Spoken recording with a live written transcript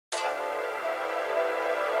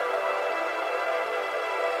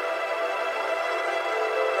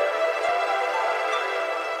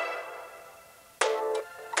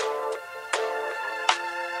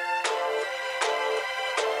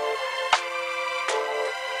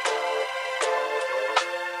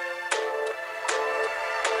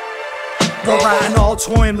We're at an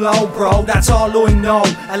all-time low, bro, that's all I know.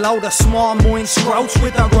 A load of small mind scrouts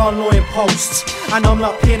with their online posts. And I'm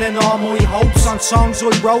not pinning all my hopes on songs I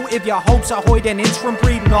wrote. If your hopes are hiding inch from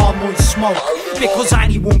breathing all my smoke, because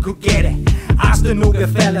anyone could get it. Ask the Nugget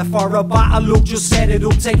fella for a bottle, look, just set it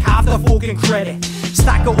up, take half the fucking credit.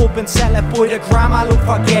 Stack it up and sell it by the gram, I look,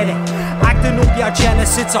 forget it. Acting up, you're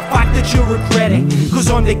jealous, it's a fact that you regret it. Cause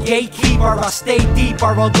I'm the gatekeeper, I stay deeper,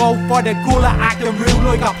 I'll go for the gullet, acting rude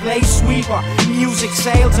like a place sweeper. Music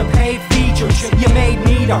sales and paid features, you made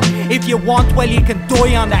neither. If you want, well, you can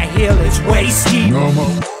die on that hill, it's way steeper.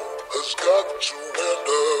 Has got two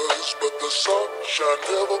windows, but the sunshine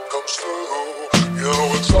never comes through. You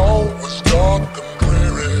know it's always dark and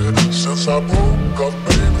dreary since I broke up,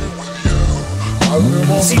 baby, with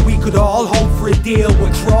you. See, we could all hope for a deal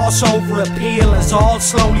with crossover appeal. As all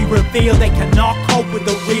slowly reveal, they cannot cope with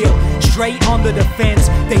the real. Straight under the fence,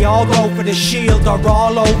 they all go for the shield. They're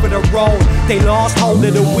all over the road, they lost hold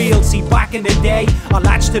of the wheel. See, back in the day, I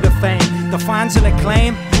latched to the fame, the fans and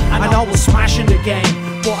acclaim, and I was smashing the game.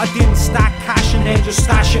 But I didn't stack cash and then just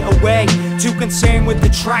stash it away. Too concerned with the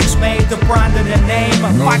tracks made, the brand and the name.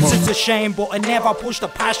 And facts, it's a shame, but I never pushed the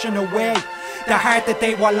passion away. The heart that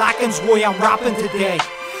they were lacking's why I'm rapping today.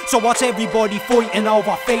 So what's everybody fighting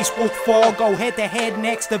over Facebook for? Go head to head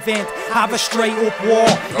next event, have a straight up war.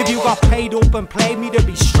 If you got paid up and played me, to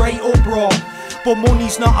be straight up raw. But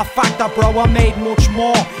money's not a factor, bro, I made much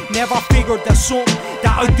more. Never figured that something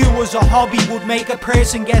that I do as a hobby would make a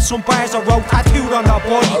person get some bars I wrote tattooed on their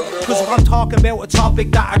body. Cause I'm talking about a topic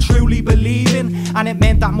that I truly believe in, and it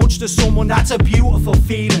meant that much to someone, that's a beautiful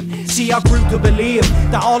feeling. See, I grew to believe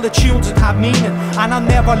that all the tunes would have meaning, and I'll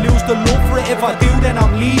never lose the love for it. If I do, then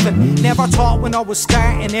I'm leaving. Never thought when I was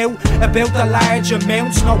starting out about the large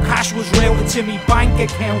amounts. No cash was routed to me bank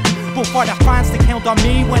account, but for the fans to count on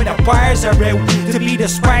me when the bars are out, to be the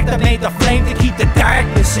spark that made the flame to keep the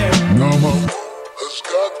darkness out. Has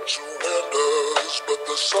got two windows, but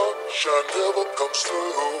the sunshine never comes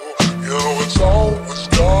through. You know it's always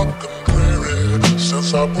dark and dreary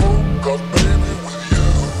since I broke up, baby, with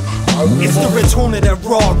you. It's the return of the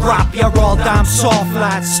raw rap, you're all damn soft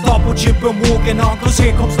lads. Stop what you've been working on, cause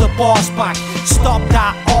here comes the boss back. Stop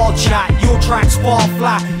that all chat, your tracks fall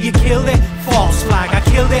flat. You killed it, false flag, I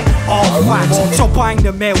killed it, all facts. So bang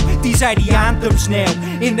them out, these are the anthems now.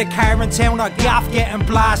 In the car in town, our gaff getting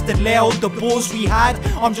blasted loud. The buzz we had,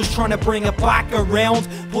 I'm just trying to bring it back around.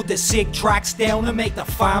 Put the sick tracks down and make the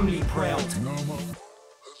family proud. Has got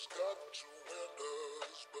two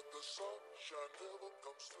windows, but the sunshine never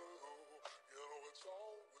comes through.